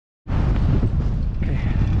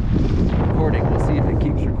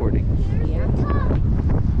going. Yeah.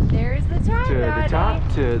 There's the top, To the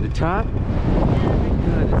top, to the top.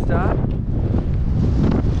 Good, to stop.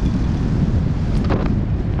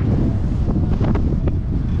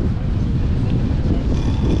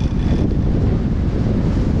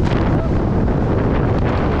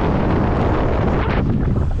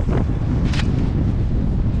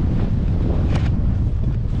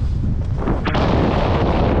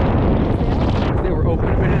 They were open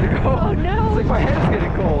a minute ago. Oh no! It's like my head's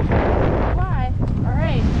getting cold. Why? All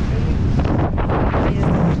right.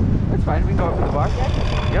 That's fine. We can go up to the bar.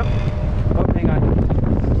 Yep. Oh, hang on.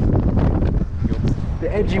 The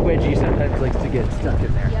edgy wedgie sometimes likes to get stuck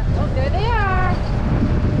in there. Yep. Oh, there they are.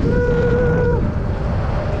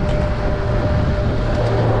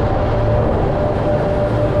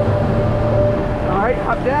 All right,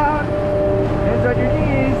 hop down. Hands on your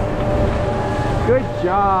knees. Good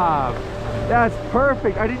job. That's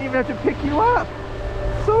perfect. I didn't even have to pick you up.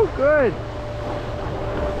 So good.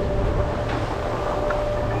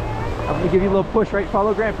 I'm gonna give you a little push, right?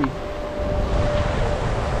 Follow Grampy.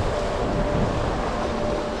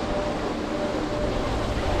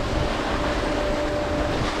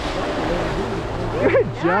 Good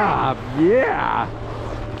job. Yeah.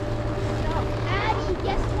 Addy,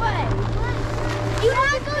 guess what? You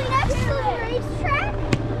want to go next to the racetrack?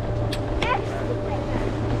 Next to it.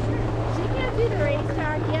 She can't do the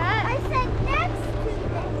racetrack yet. I said next to it.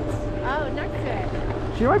 Oh, next to it.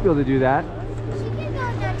 She might be able to do that. She can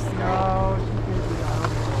go next to it. No, she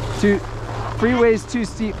can't do that. Freeway's too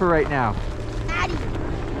steep for right now. Addy. Be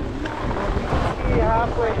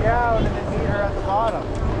halfway down and then meet her at the bottom.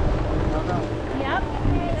 No, no. Yep.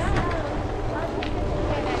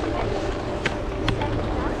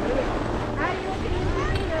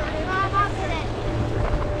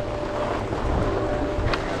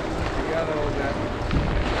 Together a little bit.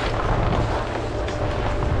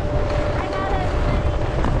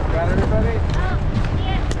 Got everybody?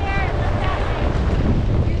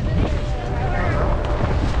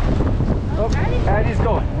 Oh, Addy's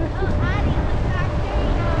going.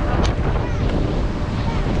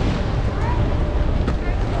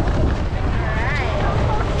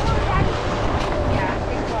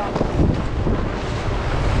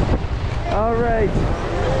 All right.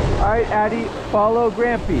 All right, Addy, follow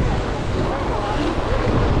Grampy.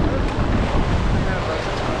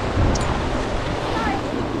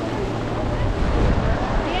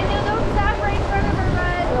 Daniel, don't stop right in front of her,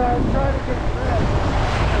 bud. I'm trying to get rid.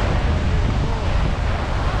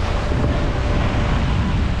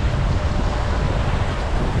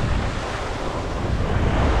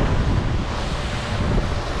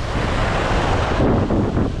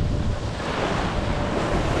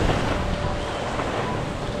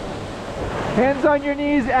 Hands on your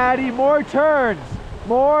knees, Addy. More turns.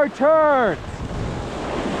 More turns.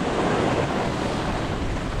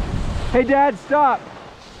 Hey, Dad, stop.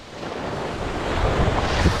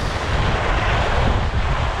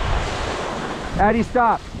 Addy,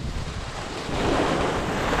 stop.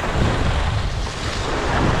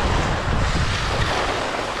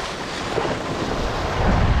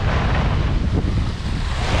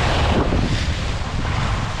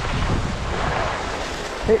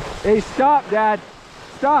 Hey, stop, Dad.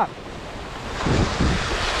 Stop.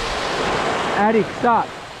 Addy, stop.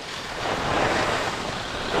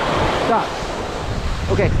 Stop.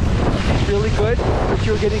 Okay, it's really good, but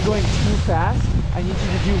you're getting going too fast. I need you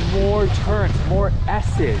to do more turns, more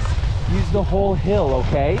S's. Use the whole hill,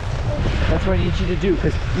 okay? That's what I need you to do,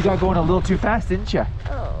 because you got going a little too fast, didn't you?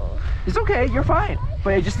 Oh. It's okay, you're fine.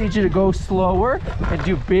 But I just need you to go slower and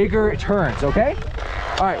do bigger turns, okay?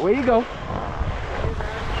 All right, way you go.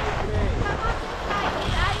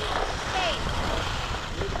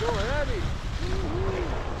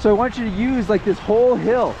 So I want you to use like this whole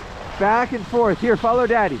hill, back and forth. Here, follow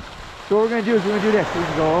Daddy. So what we're gonna do is we're gonna do this. We're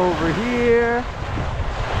gonna go over here.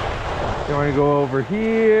 Then we're gonna go over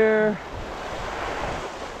here.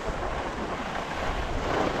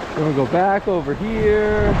 Then we'll go back over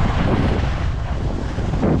here.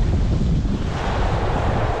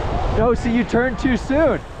 No, see, you turned too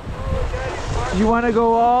soon. You wanna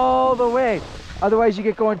go all the way. Otherwise you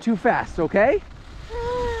get going too fast, okay?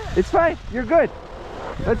 It's fine, you're good.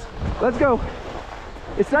 Let's go.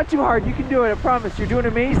 It's not too hard. You can do it. I promise. You're doing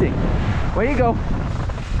amazing. Way you go.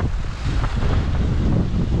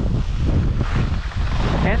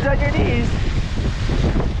 Hands on your knees.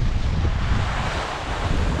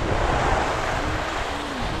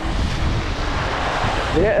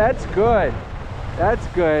 Yeah, that's good. That's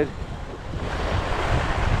good.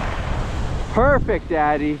 Perfect,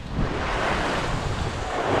 Daddy.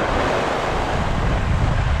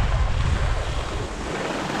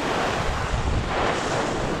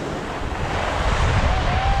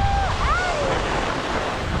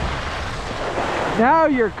 Now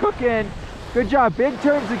you're cooking. Good job. Big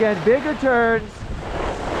turns again. Bigger turns.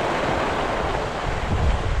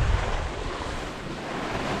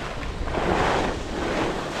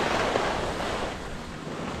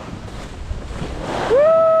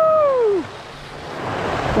 Woo!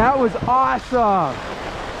 That was awesome.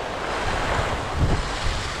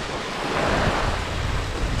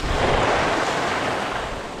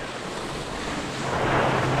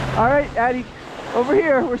 All right, Addy, over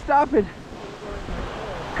here. We're stopping.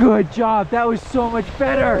 Good job. That was so much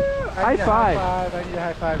better. High five. I need a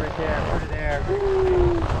high five right there. Put it there.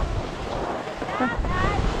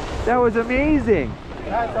 That was amazing.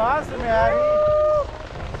 That's awesome, Addy.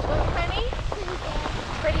 Honey?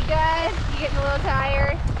 Pretty good. You getting a little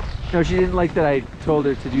tired? No, she didn't like that I told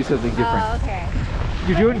her to do something different. Oh, okay.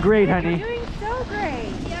 You're doing great, honey. You're doing so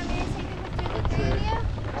great. Do you want me to take a picture of the three of you?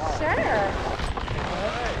 Sure.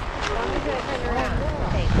 As long as you turn around.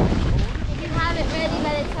 Thanks. You can have it ready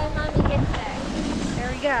by the time Mommy gets there. There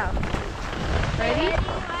we go. Ready? 1,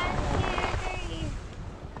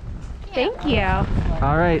 2, 3. Thank you.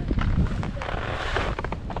 All right.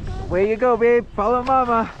 Way you go, babe. Follow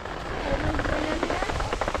mama.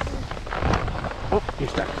 Oh, you're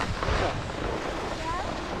stuck.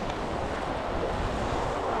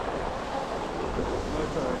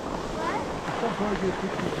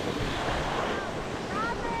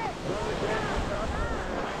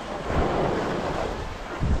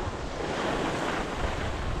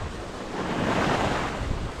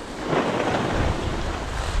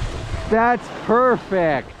 That's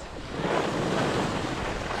perfect.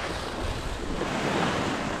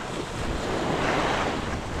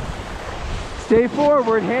 Stay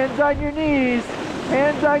forward, hands on your knees.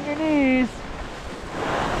 Hands on your knees.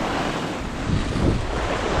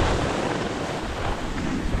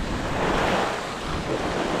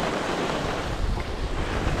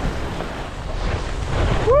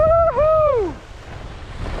 Woohoo!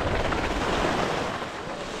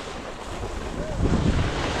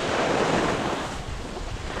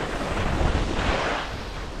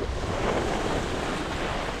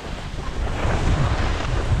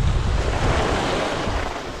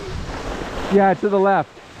 Yeah, to the left.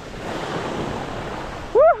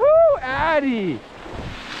 Woohoo, Addy!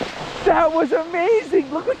 That was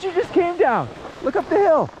amazing! Look what you just came down. Look up the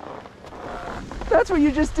hill. That's what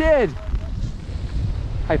you just did.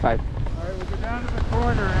 High five. All right, we'll go down to the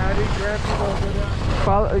corner, Addy. Grampy will go down.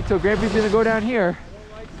 Follow, so Grampy's gonna go down here. I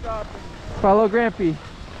don't like stopping. Follow Grampy.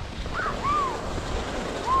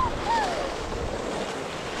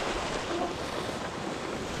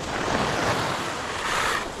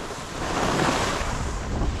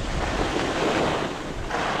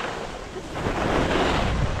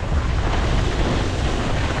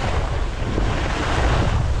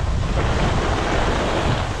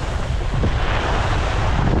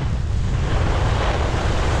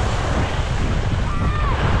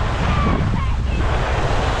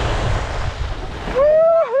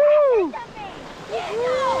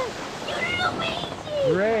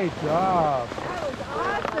 Great job. That was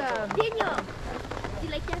awesome. Daniel, do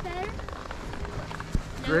you like that better?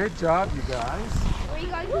 Great job, you guys. Were you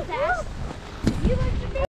going too fast?